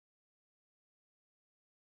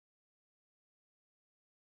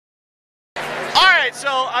right,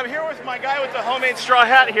 so I'm here with my guy with the homemade straw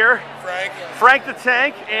hat here. Frank the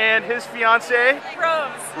Tank, and his fiance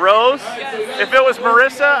Rose. Yes. If it was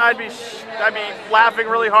Marissa, I'd be laughing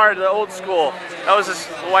really hard. The old school. That was his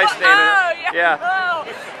wife's name. Oh, yeah. Yeah.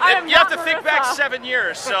 Oh, you have to think back 7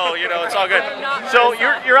 years, so you know it's all good. So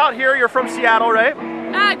you're out here. You're from Seattle, right?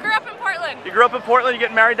 I grew up in Portland. You grew up in Portland. You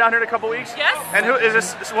getting married down here in a couple weeks? Yes. And who is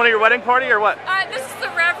this? One of your wedding party or what? This is the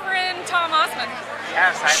Reverend Tom Osmond.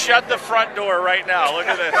 Yes. Shut the front door right now. Look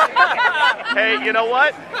at this. Hey, you know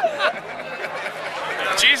what?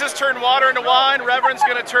 Jesus turned water into wine. Reverend's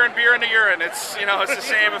gonna turn beer into urine. It's it's the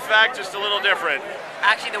same effect, just a little different.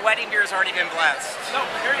 Actually, the wedding beer has already been blessed.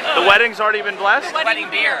 The wedding's already been blessed? The wedding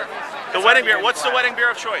beer. The wedding beer. What's the wedding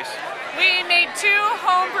beer of choice? We made 2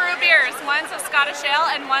 homebrew beers. One's a Scottish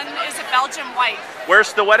Ale and one is a Belgian White.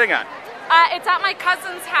 Where's the wedding at? It's at my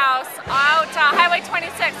cousin's house out Highway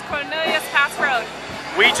 26, Cornelius Pass Road.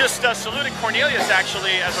 We just saluted Cornelius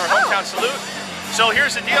actually as our hometown salute. So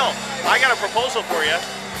here's the deal. I got a proposal for you.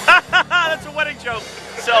 That's a wedding joke.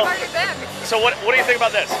 So, I've already been. So what do you think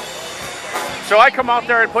about this? So I come out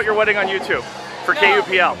there and put your wedding on YouTube for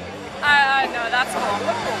KUPL. No, that's cool.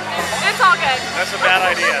 It's all good. That's a bad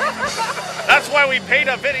idea. That's why we paid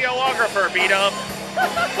a videographer, B-Dub.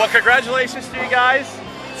 Well, congratulations to you guys.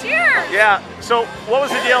 Cheers! Yeah, so what was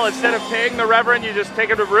the deal? Instead of paying the Reverend, you just take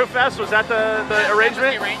him to Brewfest? Was that the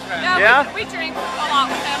arrangement? The arrangement. Yeah? We drink a lot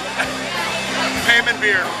with him. Pay him in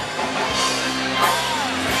beer.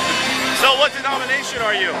 So what denomination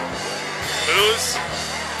are you? Booze.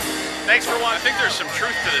 Thanks for watching. I think there's some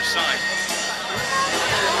truth to this sign.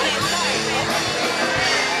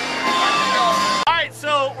 Alright,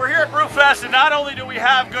 so we're here at Brewfest, and not only do we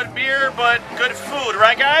have good beer, but good food,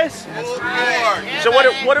 right guys? Yes. So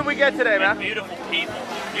what did we get today, man? Beautiful people.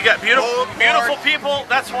 You got beautiful people.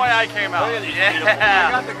 That's why I came out. Yeah.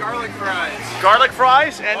 I got the garlic fries. Garlic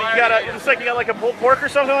fries, and you got a. It's like you got like a pulled pork or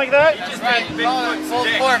something like that. Full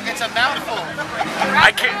pork. It's a mouthful.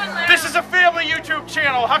 I can't. This is a family YouTube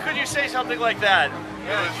channel. How could you say something like that?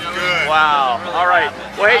 Good. Wow. All right.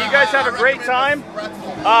 Well, hey, you guys have a great time.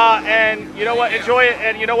 And you know what? Enjoy it.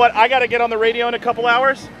 And you know what? I got to get on the radio in a couple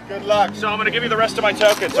hours. Good luck. So I'm going to give you the rest of my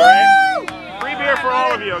tokens, all right? Free beer for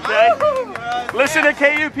all of you, okay? Listen to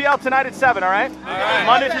KUPL tonight at 7, all right?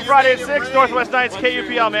 Monday through Friday at 6, Northwest Nights,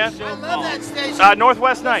 KUPL, man. I love that station.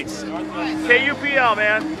 Northwest Nights. KUPL,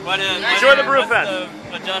 man. Enjoy the Brewfest.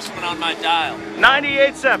 The adjustment on my dial.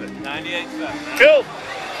 98.7. 98.7. Cool.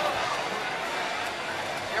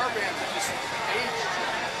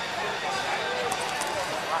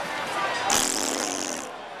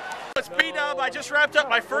 It's B-Dub. I just wrapped up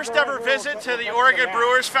my first ever visit to the Oregon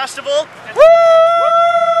Brewers Festival. Woo!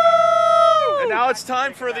 And now it's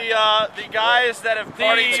time for the guys that have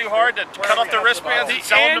partied too hard to cut off their wristbands and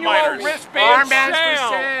sell them to minors. Armbands for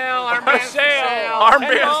sale. Armbands for sale.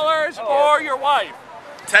 Armbands. $10 or your wife.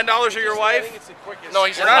 $10 or your wife? No,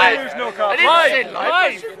 he's There's no cost.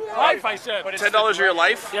 Life, I said. $10 or your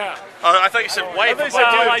life? Yeah. I thought you said wife. I said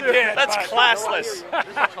I did. That's classless.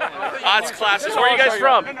 That's classless. Where are you guys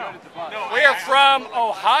from? We are from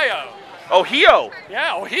Ohio. Ohio.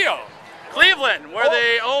 Yeah, Ohio. Cleveland, where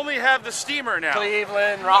they only have the steamer now.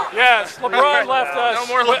 Cleveland Rock. Yes, LeBron left us. No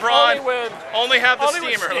more LeBron. Only have the only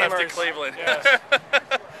with steamer left in steamers. Cleveland. Yes.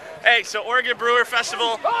 Hey, so Oregon Brewer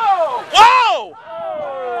Festival. Oh! Whoa!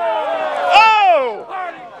 Oh!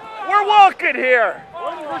 We're walking here.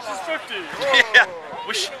 1 versus 50. Yeah.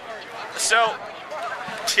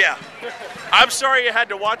 Yeah. I'm sorry you had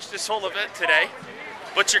to watch this whole event today,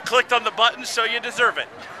 but you clicked on the button, so you deserve it.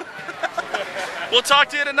 We'll talk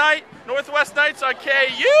to you tonight. Northwest Nights on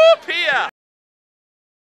KUPL.